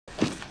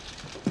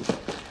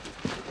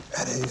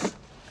At ease.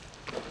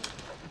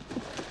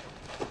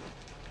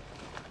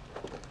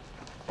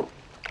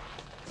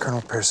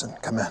 Colonel Pearson,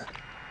 come in.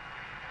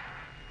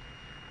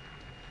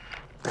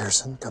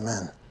 Pearson, come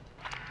in.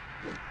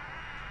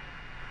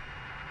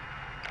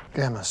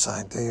 Gamma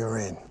side, do you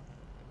read?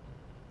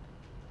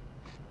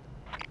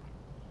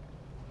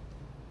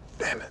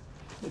 Damn it.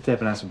 They're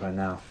taping us by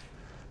now.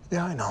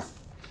 Yeah, I know.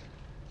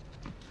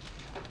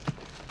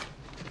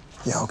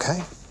 You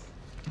okay?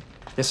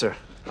 Yes, sir.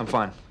 I'm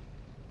fine.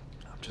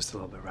 I'm just a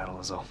little bit rattled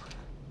is all.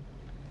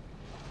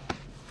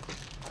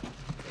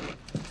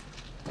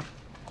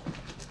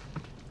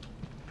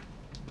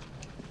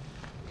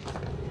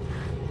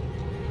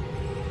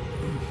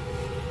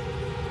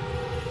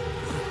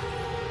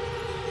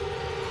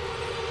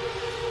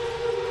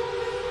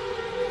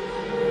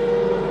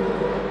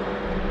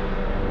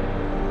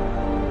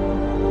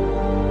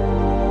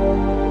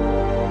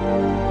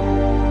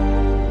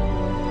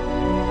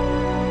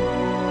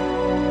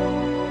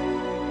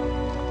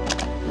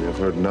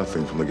 Heard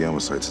nothing from the Gamma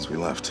site since we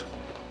left.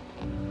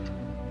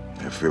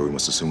 I fear we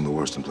must assume the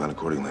worst and plan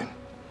accordingly.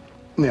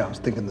 Yeah, I was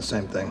thinking the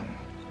same thing.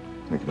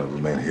 We cannot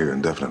remain here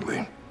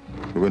indefinitely.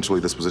 Eventually,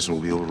 this position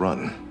will be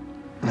overrun.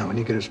 No, we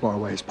need to get as far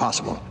away as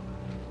possible.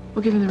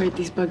 Well, given the rate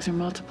these bugs are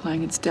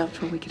multiplying, it's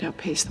doubtful we could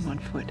outpace them on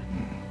foot.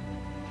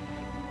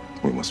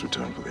 We must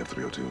return for the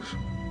F-302s.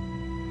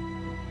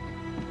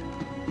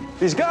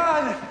 He's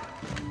gone!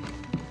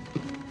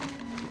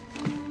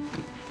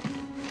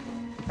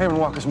 Aaron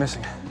Walker's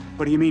missing.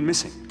 What do you mean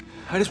missing?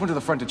 I just went to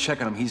the front to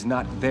check on him. He's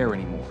not there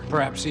anymore.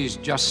 Perhaps he's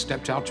just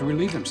stepped out to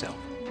relieve himself.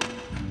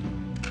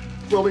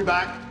 We'll be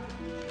back.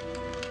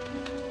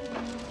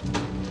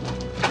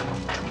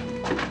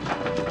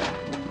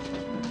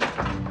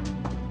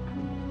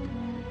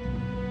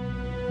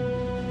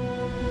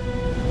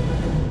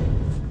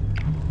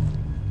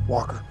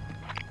 Walker.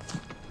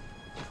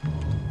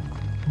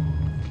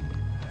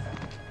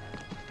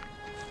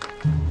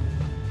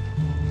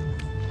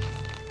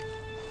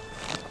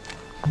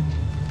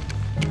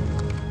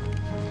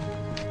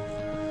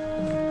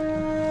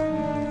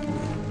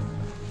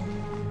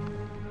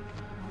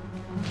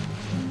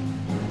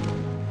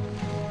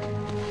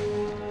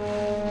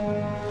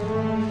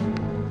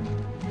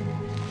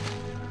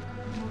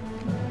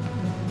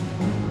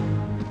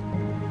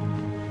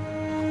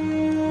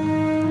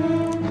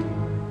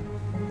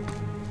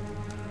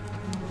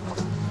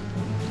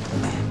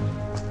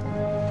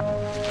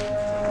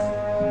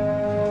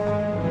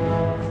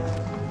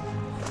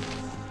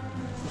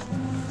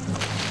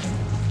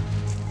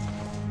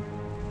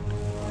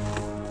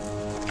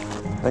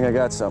 I think I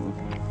got something.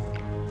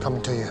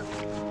 Coming to you.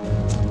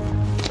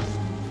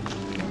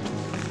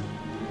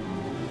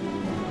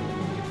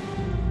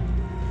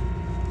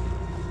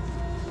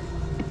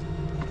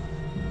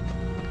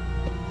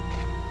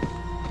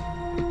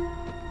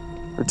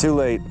 We're too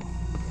late.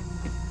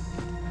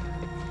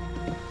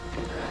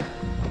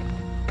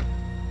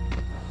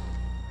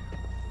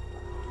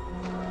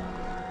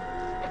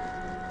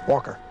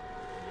 Walker.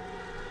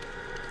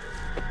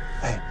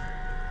 Hey,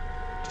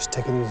 just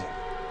take it easy.